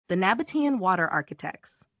the Nabataean water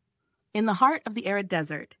architects. In the heart of the arid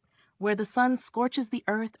desert, where the sun scorches the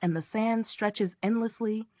earth and the sand stretches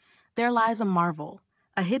endlessly, there lies a marvel,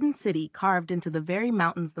 a hidden city carved into the very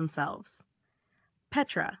mountains themselves.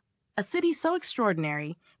 Petra, a city so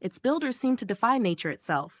extraordinary, its builders seem to defy nature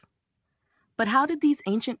itself. But how did these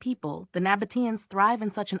ancient people, the Nabataeans, thrive in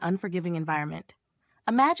such an unforgiving environment?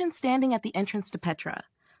 Imagine standing at the entrance to Petra,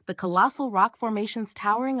 the colossal rock formations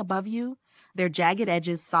towering above you, their jagged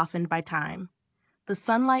edges softened by time. The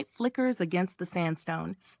sunlight flickers against the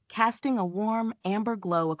sandstone, casting a warm, amber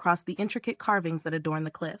glow across the intricate carvings that adorn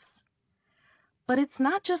the cliffs. But it's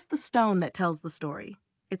not just the stone that tells the story,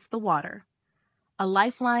 it's the water. A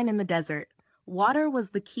lifeline in the desert, water was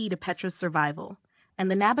the key to Petra's survival, and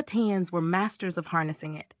the Nabataeans were masters of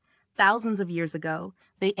harnessing it. Thousands of years ago,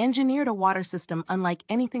 they engineered a water system unlike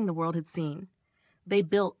anything the world had seen. They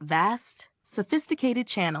built vast, sophisticated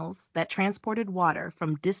channels that transported water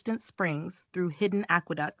from distant springs through hidden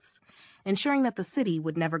aqueducts, ensuring that the city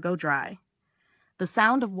would never go dry. The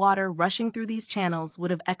sound of water rushing through these channels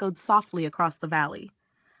would have echoed softly across the valley,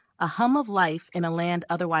 a hum of life in a land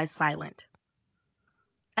otherwise silent.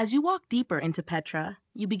 As you walk deeper into Petra,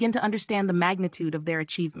 you begin to understand the magnitude of their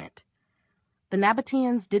achievement. The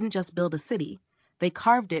Nabataeans didn't just build a city, they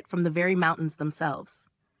carved it from the very mountains themselves.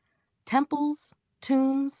 Temples,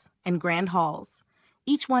 tombs, and grand halls,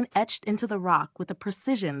 each one etched into the rock with a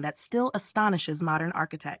precision that still astonishes modern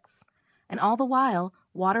architects. And all the while,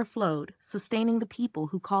 water flowed, sustaining the people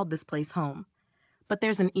who called this place home. But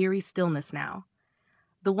there's an eerie stillness now.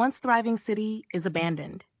 The once thriving city is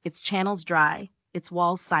abandoned, its channels dry, its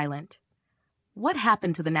walls silent. What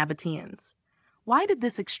happened to the Nabataeans? Why did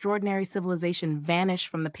this extraordinary civilization vanish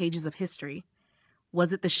from the pages of history?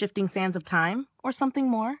 Was it the shifting sands of time, or something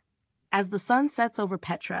more? As the sun sets over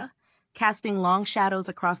Petra, casting long shadows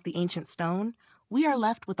across the ancient stone, we are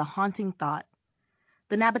left with a haunting thought.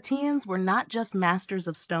 The Nabataeans were not just masters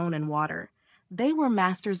of stone and water, they were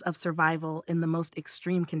masters of survival in the most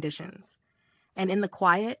extreme conditions. And in the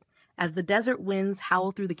quiet, as the desert winds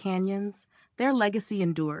howl through the canyons, their legacy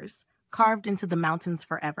endures, carved into the mountains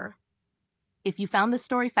forever. If you found this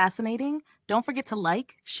story fascinating, don't forget to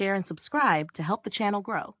like, share, and subscribe to help the channel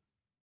grow.